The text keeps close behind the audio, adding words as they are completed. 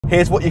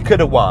here's what you could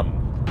have won.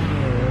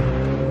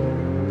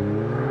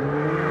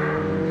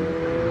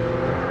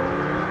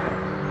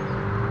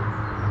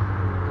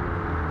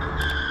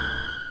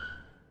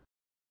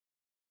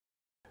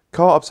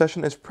 Car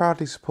Obsession is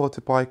proudly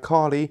supported by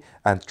Carly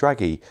and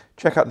Draggy.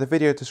 Check out the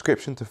video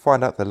description to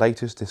find out the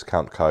latest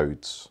discount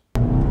codes.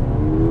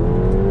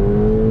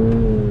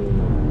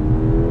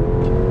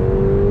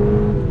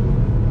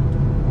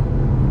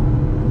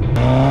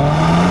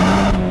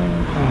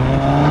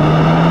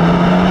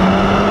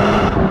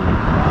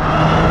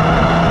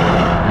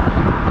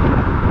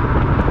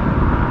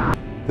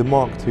 The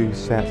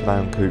Mk2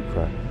 Leon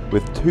Cupra,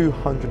 with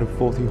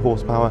 240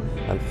 horsepower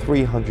and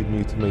 300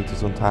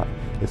 Nm on tap,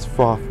 is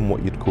far from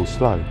what you'd call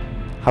slow.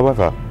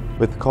 However,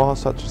 with cars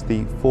such as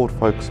the Ford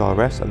Focus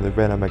RS and the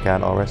Renault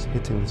Megane RS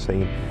hitting the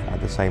scene at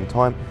the same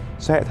time,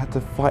 Seat had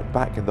to fight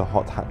back in the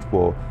hot hatch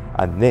war,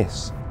 and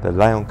this, the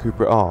Leon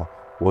Cupra R,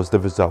 was the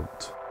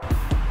result.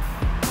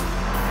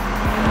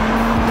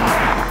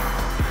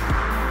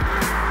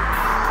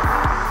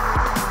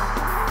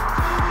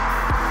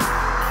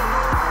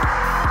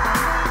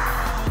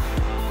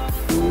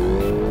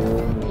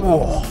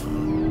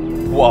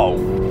 Whoa.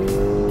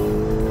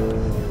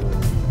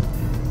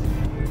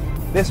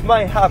 This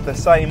may have the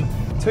same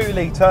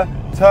 2-litre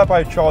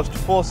turbocharged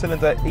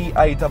 4-cylinder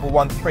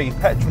EA113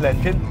 petrol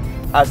engine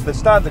as the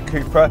standard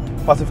Cupra,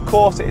 but of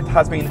course it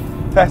has been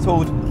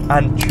fettled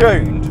and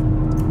tuned.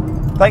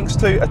 Thanks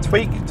to a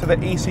tweak to the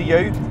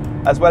ECU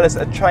as well as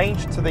a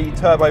change to the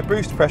turbo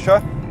boost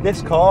pressure,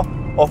 this car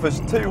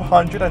offers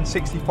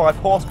 265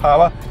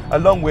 horsepower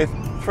along with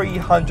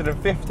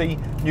 350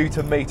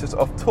 Nm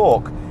of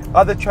torque.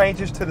 Other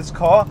changes to this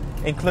car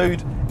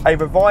include a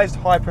revised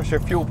high pressure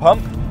fuel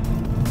pump,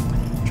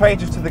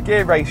 changes to the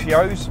gear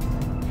ratios,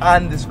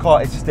 and this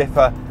car is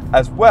stiffer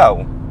as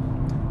well.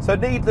 So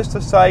needless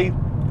to say,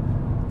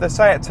 the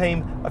Seat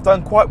team have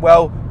done quite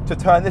well to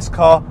turn this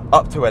car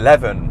up to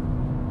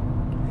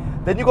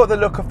 11. Then you've got the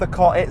look of the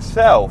car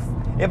itself.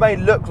 It may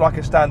look like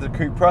a standard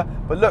Cupra,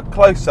 but look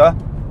closer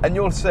and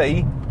you'll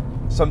see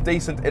some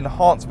decent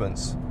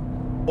enhancements.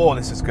 Oh,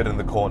 this is good in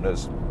the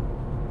corners.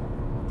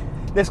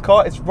 This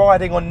car is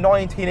riding on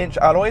 19-inch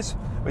alloys,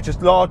 which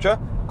is larger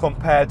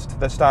compared to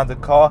the standard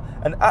car,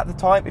 and at the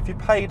time, if you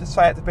paid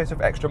Seat a bit of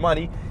extra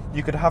money,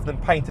 you could have them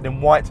painted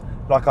in white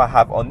like I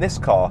have on this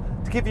car,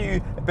 to give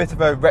you a bit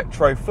of a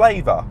retro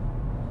flavour.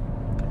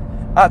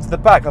 At the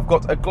back, I've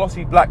got a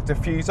glossy black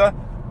diffuser,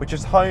 which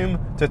is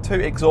home to 2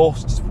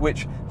 exhausts,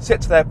 which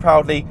sits there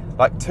proudly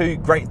like 2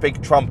 great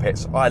big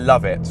trumpets. I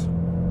love it.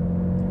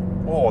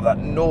 Oh, that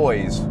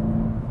noise.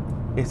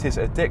 It is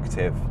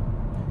addictive.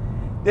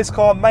 This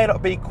car may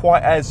not be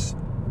quite as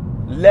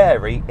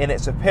leery in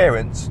its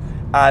appearance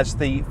as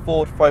the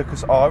Ford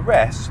Focus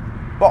RS,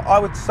 but I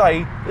would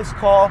say this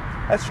car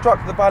has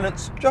struck the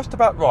balance just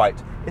about right.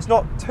 It's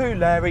not too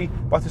leery,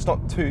 but it's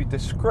not too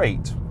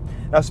discreet.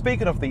 Now,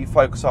 speaking of the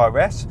Focus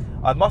RS,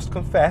 I must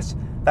confess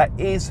that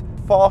is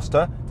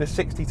faster to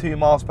 62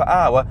 miles per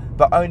hour,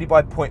 but only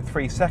by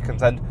 0.3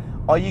 seconds. And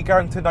are you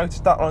going to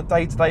notice that on a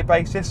day-to-day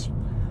basis?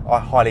 I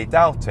highly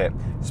doubt it.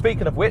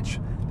 Speaking of which,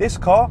 this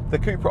car, the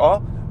Cupra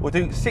R, will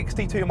do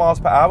 62 miles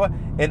per hour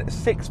in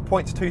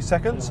 6.2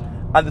 seconds,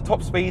 and the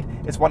top speed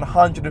is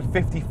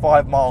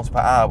 155 miles per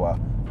hour.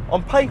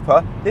 On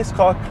paper, this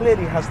car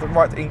clearly has the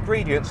right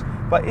ingredients,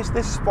 but is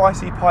this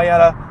spicy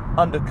paella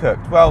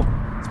undercooked? Well,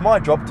 it's my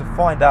job to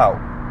find out.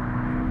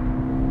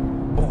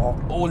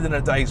 Oh, all in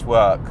a day's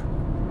work.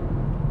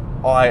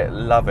 I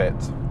love it.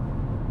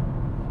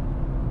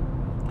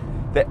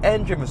 The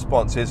engine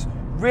response is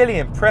really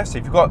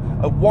impressive. You've got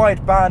a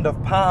wide band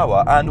of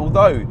power, and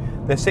although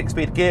the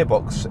 6-speed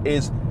gearbox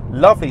is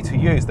lovely to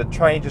use, the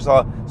changes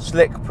are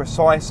slick,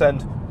 precise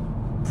and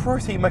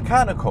pretty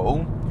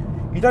mechanical,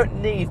 you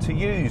don't need to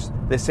use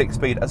the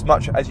 6-speed as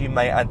much as you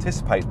may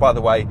anticipate. By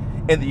the way,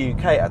 in the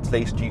UK at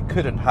least, you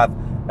couldn't have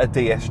a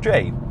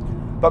DSG.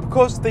 But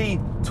because the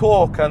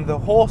torque and the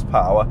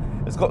horsepower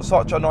has got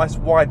such a nice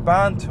wide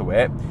band to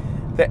it,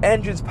 the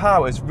engine's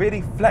power is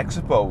really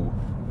flexible,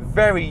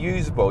 very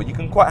usable. You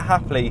can quite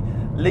happily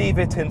leave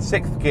it in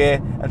 6th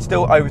gear and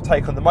still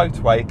overtake on the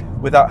motorway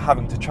without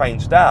having to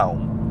change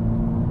down.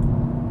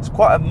 It's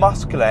quite a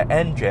muscular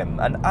engine,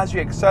 and as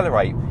you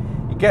accelerate,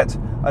 you get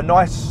a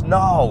nice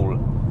snarl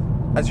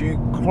as you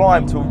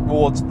climb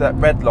towards that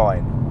red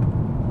line.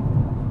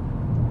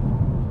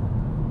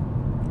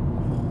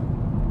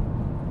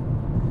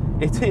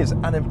 It is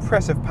an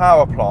impressive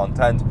power plant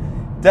and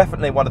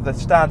definitely one of the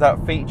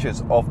standout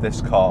features of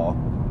this car.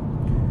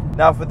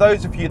 Now, for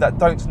those of you that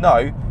don't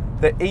know,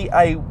 the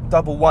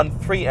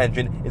EA113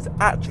 engine is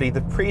actually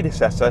the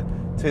predecessor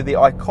to the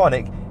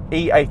iconic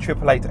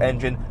EA888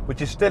 engine,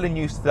 which is still in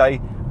use today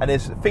and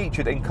is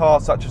featured in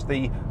cars such as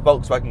the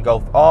Volkswagen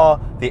Golf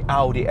R, the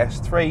Audi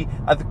S3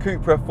 and the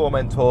Cupra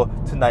Formentor,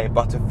 to name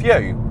but a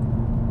few.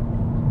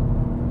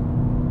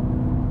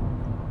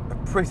 A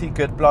pretty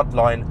good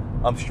bloodline,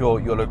 I'm sure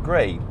you'll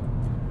agree.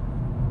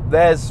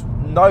 There's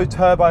no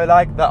turbo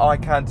lag that I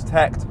can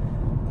detect.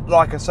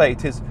 Like I say,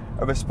 it is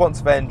a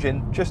responsive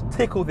engine. Just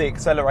tickle the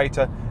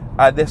accelerator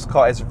and this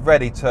car is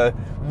ready to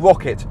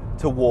rocket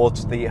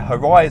towards the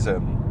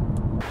horizon.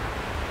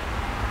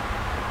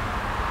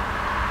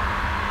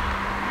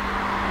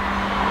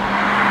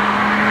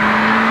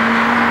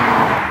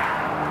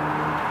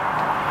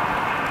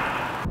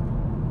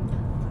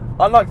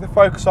 Unlike the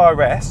Focus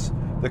RS,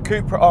 the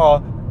Cupra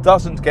R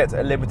doesn't get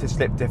a limited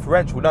slip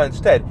differential. No,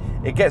 instead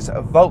it gets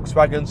a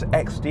Volkswagen's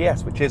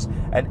XDS, which is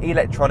an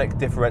electronic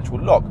differential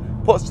lock.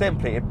 Put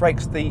simply, it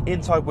brakes the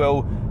inside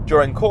wheel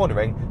during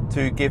cornering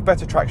to give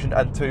better traction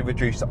and to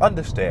reduce the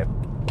understeer.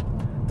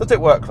 Does it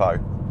work though?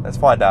 Let's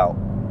find out.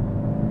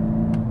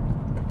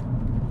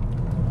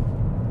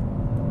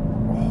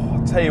 Oh,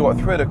 I'll tell you what,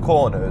 through the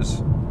corners,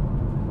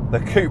 the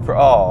Cupra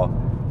R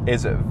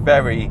is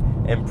very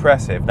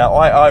impressive. Now,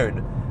 I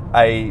own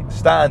a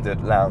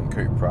standard Leon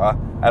Cupra,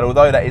 and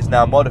although that is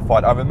now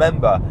modified, I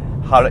remember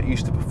how it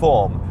used to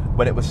perform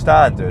when it was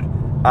standard,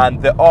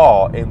 and the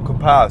R, in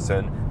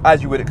comparison,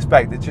 as you would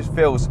expect, it just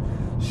feels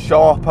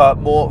sharper,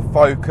 more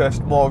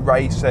focused, more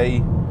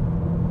racy.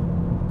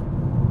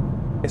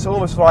 It's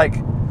almost like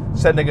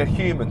sending a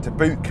human to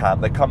boot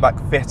camp. They come back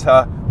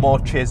fitter, more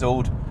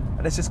chiselled,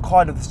 and this is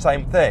kind of the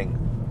same thing.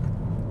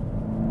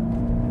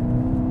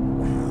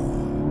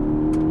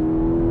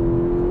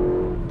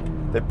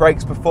 The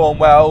brakes perform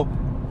well.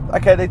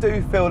 Okay, they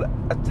do feel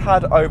a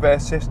tad over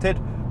assisted,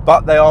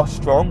 but they are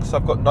strong, so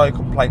I've got no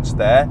complaints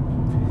there.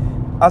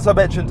 As I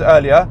mentioned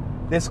earlier,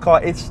 this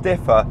car is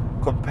stiffer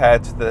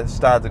compared to the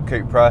standard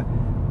Cupra,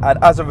 and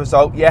as a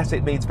result, yes,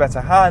 it means better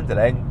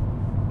handling,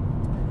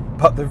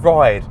 but the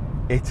ride,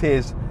 it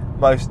is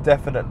most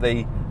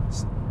definitely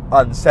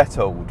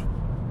unsettled.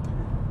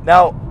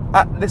 Now,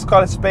 at this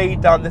kind of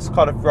speed, down this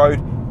kind of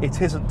road,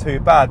 it isn't too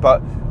bad,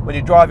 but when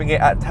you're driving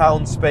it at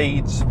town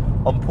speeds,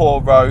 on poor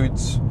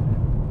roads,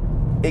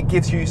 it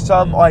gives you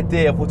some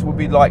idea of what it would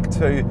be like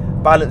to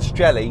balance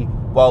jelly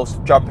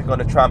whilst jumping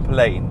on a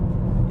trampoline.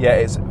 Yeah,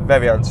 it's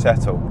very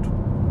unsettled.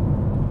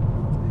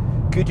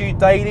 Could you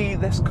daily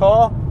this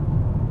car?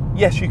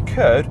 Yes, you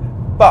could,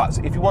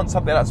 but if you want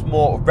something that's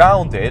more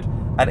rounded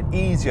and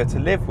easier to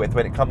live with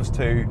when it comes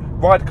to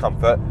ride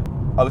comfort,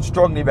 I would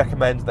strongly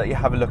recommend that you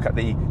have a look at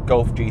the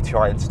Golf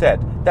GTI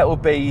instead. That will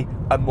be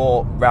a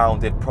more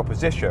rounded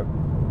proposition.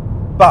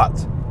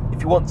 But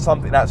if you want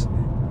something that's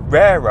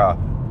rarer,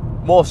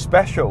 more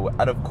special,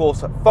 and of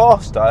course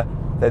faster,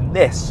 then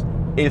this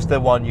is the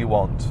one you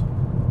want.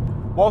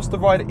 Whilst the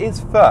ride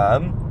is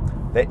firm,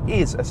 there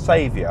is a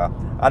saviour,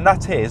 and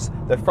that is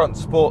the front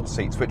sport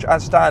seats, which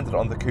as standard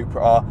on the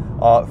Cupra R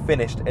are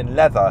finished in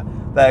leather.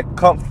 They're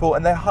comfortable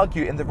and they hug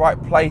you in the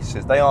right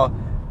places. They are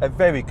a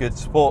very good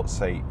sport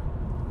seat.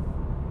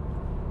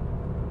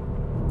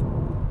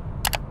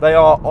 They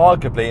are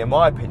arguably, in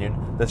my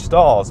opinion, the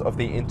stars of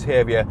the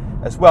interior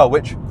as well,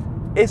 which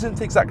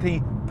isn't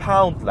exactly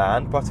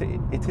Poundland, but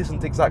it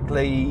isn't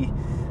exactly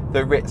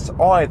the Ritz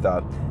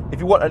either.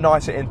 If you want a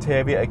nicer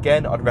interior,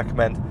 again, I'd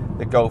recommend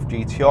the Golf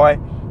GTI,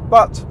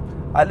 but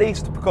at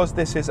least because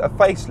this is a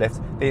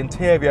facelift, the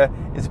interior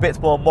is a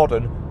bit more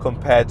modern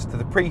compared to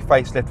the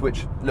pre-facelift,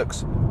 which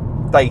looks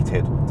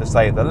dated, to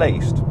say the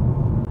least.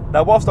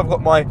 Now, whilst I've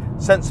got my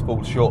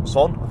sensible shorts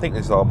on, I think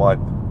these are my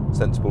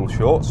sensible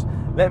shorts,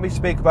 let me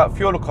speak about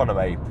fuel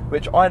economy,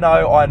 which I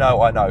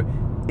know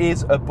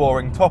is a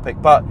boring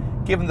topic, but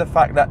given the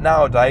fact that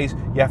nowadays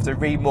you have to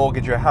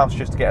remortgage your house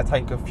just to get a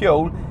tank of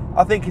fuel,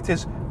 I think it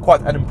is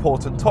quite an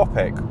important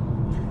topic.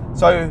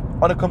 So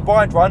on a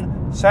combined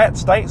run, SEAT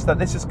states that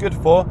this is good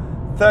for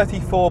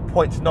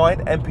 34.9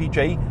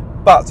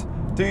 mpg, but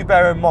do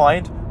bear in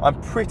mind, I'm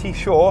pretty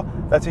sure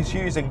that it's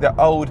using the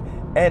old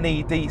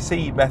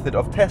NEDC method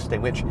of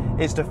testing, which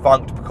is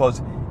defunct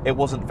because it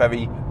wasn't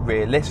very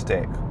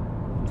realistic.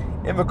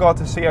 In regard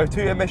to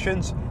CO2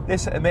 emissions,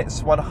 this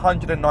emits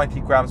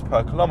 190 grams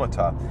per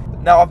kilometre.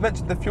 Now, I've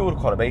mentioned the fuel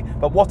economy,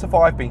 but what have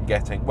I been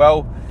getting?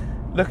 Well,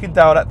 looking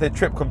down at the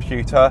trip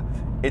computer,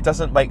 it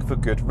doesn't make for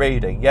good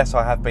reading. Yes,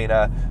 I have been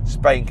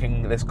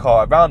spanking this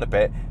car around a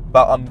bit,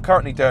 but I'm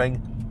currently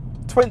doing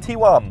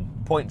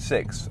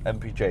 21.6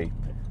 mpg.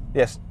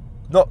 Yes,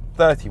 not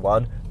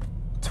 31,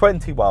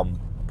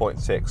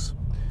 21.6.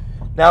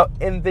 Now,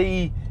 in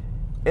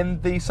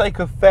the sake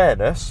of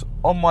fairness,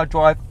 on my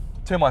drive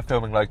to my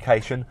filming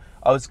location,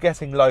 I was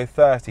getting low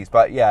 30s,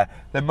 but yeah,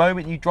 the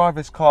moment you drive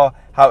this car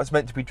how it's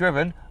meant to be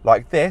driven,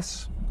 like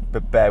this,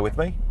 but bear with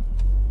me.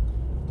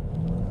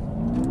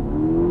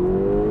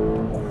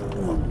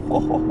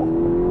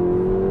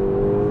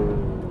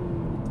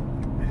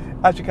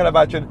 As you can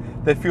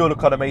imagine, the fuel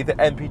economy, the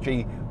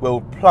MPG,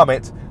 will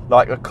plummet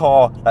like a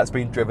car that's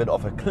been driven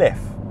off a cliff.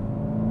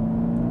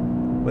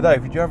 Although,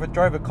 if you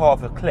drove a car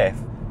off a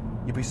cliff,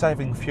 you'd be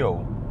saving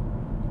fuel.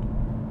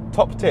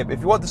 Top tip,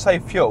 if you want to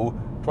save fuel,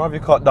 drive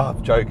your car. No,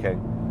 I'm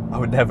joking. I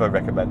would never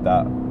recommend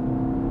that.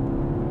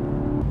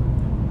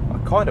 I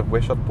kind of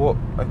wish I'd bought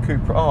a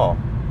Cupra R.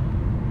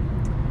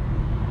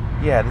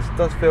 Yeah, this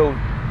does feel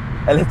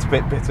a little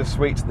bit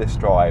bittersweet, this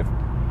drive. Do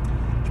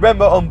you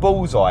remember on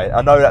Bullseye?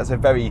 I know that's a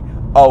very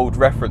old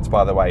reference,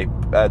 by the way,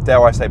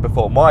 dare I say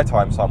before my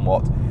time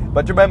somewhat,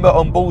 but do you remember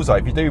on Bullseye,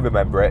 if you do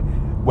remember it,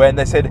 when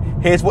they said,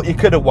 here's what you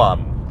could have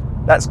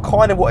won. That's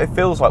kind of what it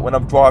feels like when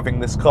I'm driving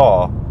this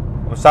car.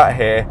 I'm sat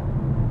here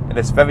in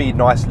this very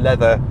nice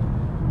leather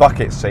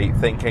bucket seat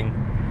thinking,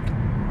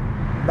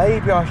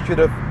 maybe I should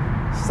have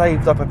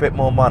saved up a bit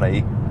more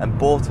money and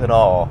bought an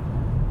R.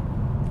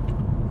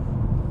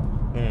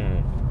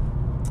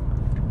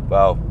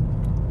 Well,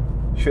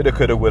 shoulda,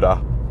 coulda,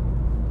 woulda.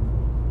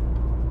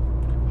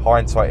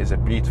 Hindsight is a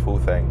beautiful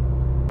thing.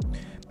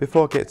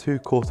 Before I get too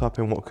caught up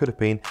in what could have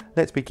been,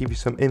 let me give you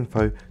some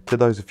info to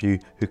those of you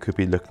who could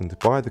be looking to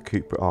buy the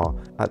Cupra R.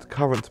 At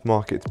current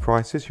market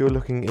prices, you're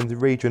looking in the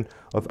region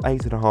of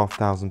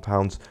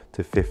 £8,500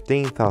 to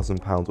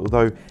 £15,000,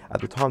 although at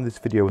the time this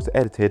video was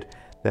edited,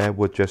 there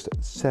were just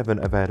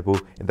 7 available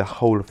in the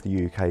whole of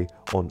the UK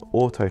on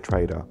Auto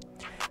Trader.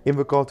 In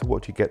regard to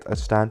what you get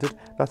as standard,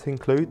 that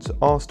includes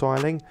R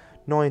styling,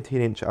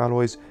 19-inch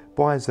alloys,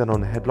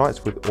 bi-xenon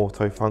headlights with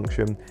auto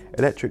function,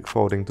 electric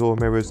folding door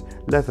mirrors,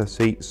 leather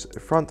seats,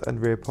 front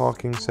and rear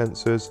parking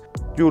sensors,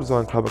 dual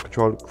design climate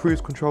control,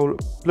 cruise control,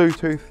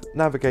 Bluetooth,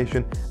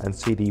 navigation and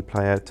CD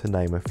player, to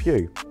name a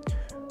few.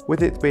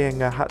 With it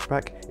being a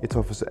hatchback, it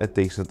offers a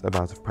decent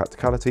amount of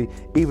practicality,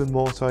 even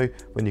more so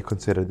when you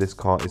consider this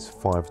car is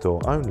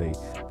 5-door only.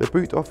 The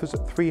boot offers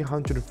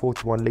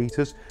 341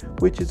 litres,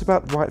 which is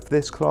about right for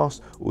this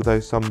class, although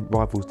some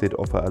rivals did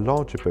offer a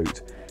larger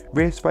boot.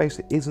 Rear space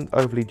isn't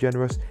overly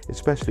generous,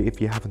 especially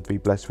if you happen to be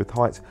blessed with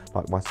height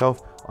like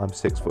myself. I'm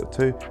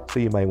 6'2", so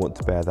you may want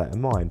to bear that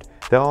in mind.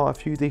 There are a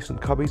few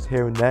decent cubbies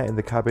here and there in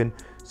the cabin,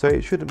 so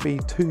it shouldn't be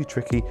too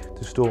tricky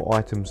to store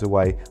items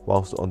away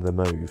whilst on the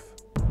move.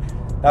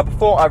 Now,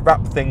 before I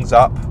wrap things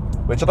up,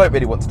 which I don't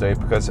really want to do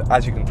because,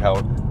 as you can tell,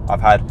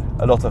 I've had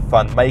a lot of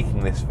fun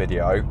making this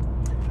video,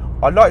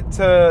 I'd like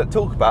to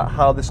talk about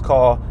how this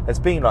car has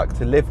been like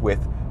to live with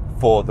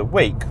for the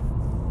week.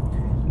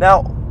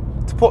 Now,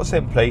 to put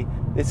simply,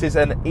 this is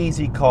an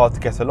easy car to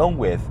get along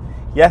with.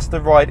 Yes,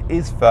 the ride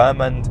is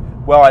firm, and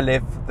where I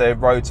live, the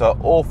roads are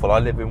awful. I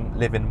live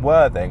in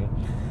Worthing.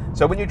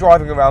 So when you're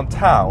driving around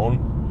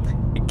town,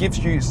 it gives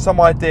you some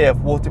idea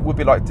of what it would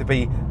be like to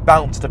be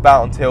bounced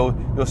about until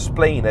your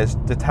spleen is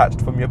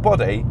detached from your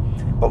body.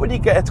 But when you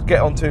get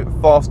onto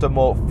faster,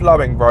 more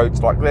flowing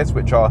roads like this,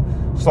 which are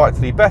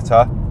slightly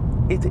better,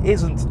 it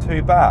isn't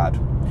too bad.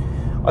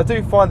 I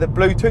do find that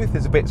Bluetooth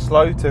is a bit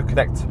slow to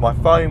connect to my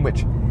phone,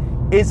 which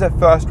is a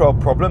first world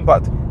problem,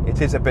 but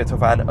it is a bit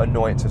of an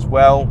annoyance as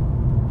well.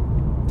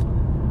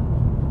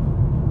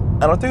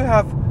 And I do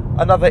have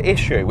another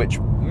issue, which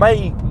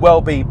may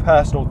well be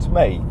personal to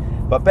me,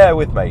 but bear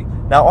with me.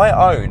 Now,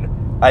 I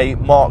own a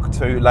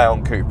Mk2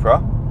 Leon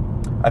Cupra,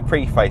 a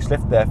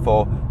pre-facelift,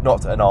 therefore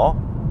not an R.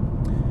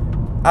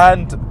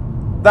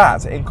 And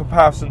that, in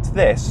comparison to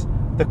this,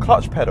 the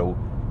clutch pedal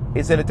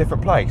is in a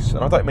different place. And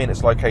I don't mean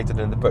it's located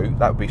in the boot,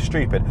 that would be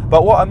stupid.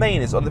 But what I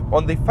mean is on the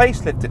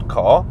facelifted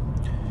car,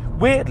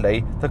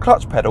 weirdly, the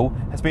clutch pedal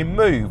has been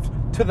moved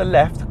to the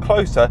left,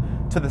 closer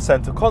to the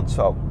centre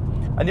console.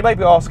 And you may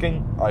be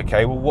asking,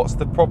 okay, well, what's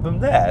the problem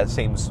there? It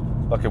seems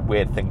like a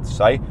weird thing to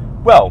say.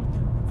 Well,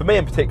 for me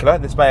in particular,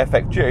 this may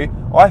affect you,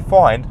 I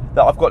find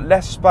that I've got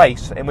less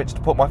space in which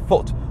to put my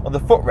foot on the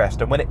footrest,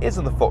 and when it is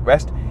on the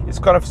footrest, it's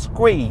kind of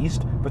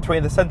squeezed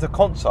between the centre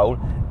console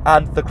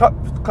and the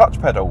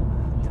clutch pedal.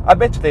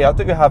 Admittedly, I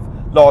do have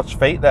large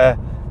feet, they're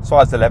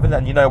size 11,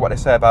 and you know what they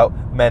say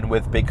about men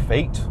with big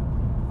feet.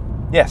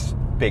 Yes,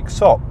 big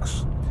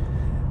socks.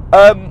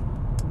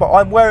 But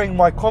I'm wearing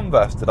my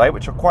Converse today,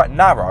 which are quite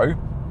narrow,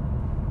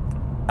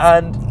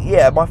 and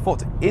yeah, my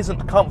foot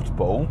isn't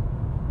comfortable.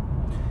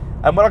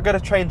 And when I go to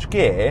change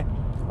gear,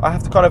 I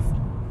have to kind of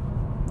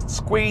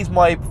squeeze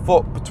my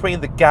foot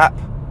between the gap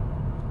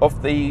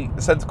of the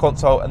centre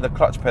console and the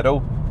clutch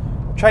pedal,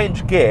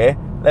 change gear,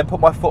 then put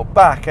my foot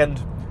back,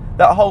 and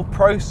that whole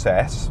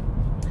process,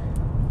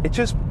 it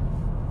just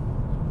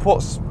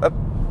puts a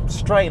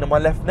strain on my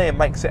left knee and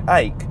makes it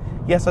ache.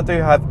 Yes, I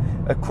do have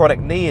a chronic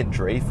knee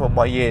injury from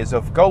my years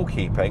of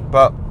goalkeeping,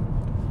 but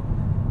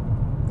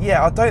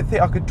yeah, I don't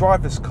think I could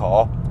drive this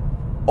car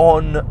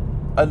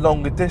on a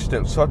longer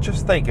distance, so I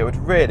just think it would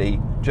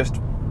really just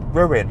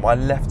ruin my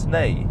left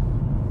knee.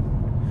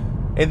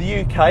 In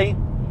the UK,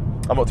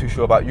 I'm not too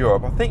sure about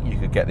Europe, I think you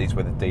could get these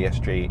with a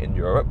DSG in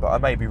Europe, but I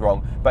may be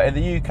wrong, but in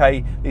the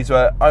UK these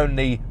were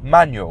only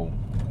manual.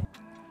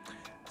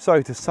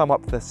 So to sum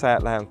up the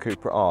Seat Leon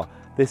Cupra R,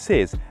 this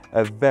is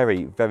a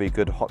very, very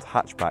good hot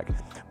hatchback,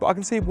 but I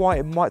can see why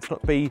it might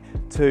not be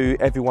to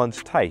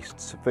everyone's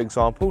tastes. For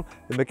example,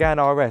 the Megane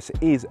RS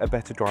is a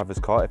better driver's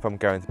car, if I'm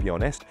going to be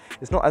honest.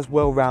 It's not as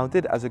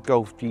well-rounded as a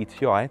Golf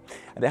GTI,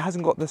 and it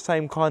hasn't got the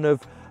same kind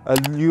of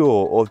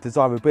allure or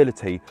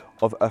desirability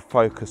of a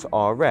Focus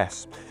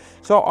RS.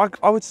 So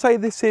I would say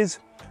this is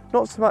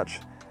not so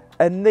much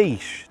a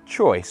niche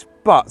choice,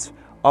 but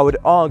I would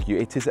argue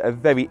it is a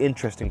very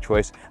interesting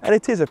choice, and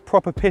it is a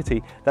proper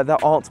pity that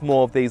there aren't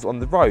more of these on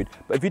the road.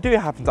 But if you do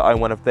happen to own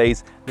one of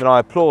these, then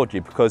I applaud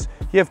you, because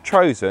you have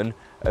chosen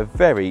a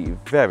very,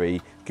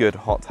 very good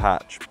hot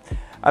hatch.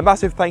 A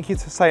massive thank you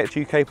to Say It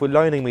UK for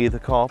loaning me the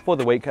car for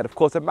the week, and of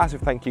course a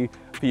massive thank you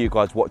for you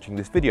guys watching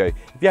this video.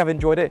 If you have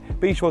enjoyed it,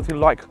 be sure to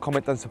like,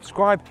 comment and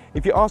subscribe.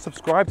 If you are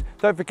subscribed,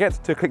 don't forget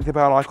to click the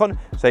bell icon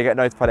so you get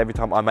notified every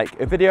time I make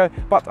a video.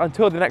 But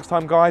until the next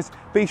time guys,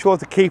 be sure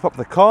to keep up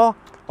the car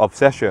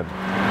obsession.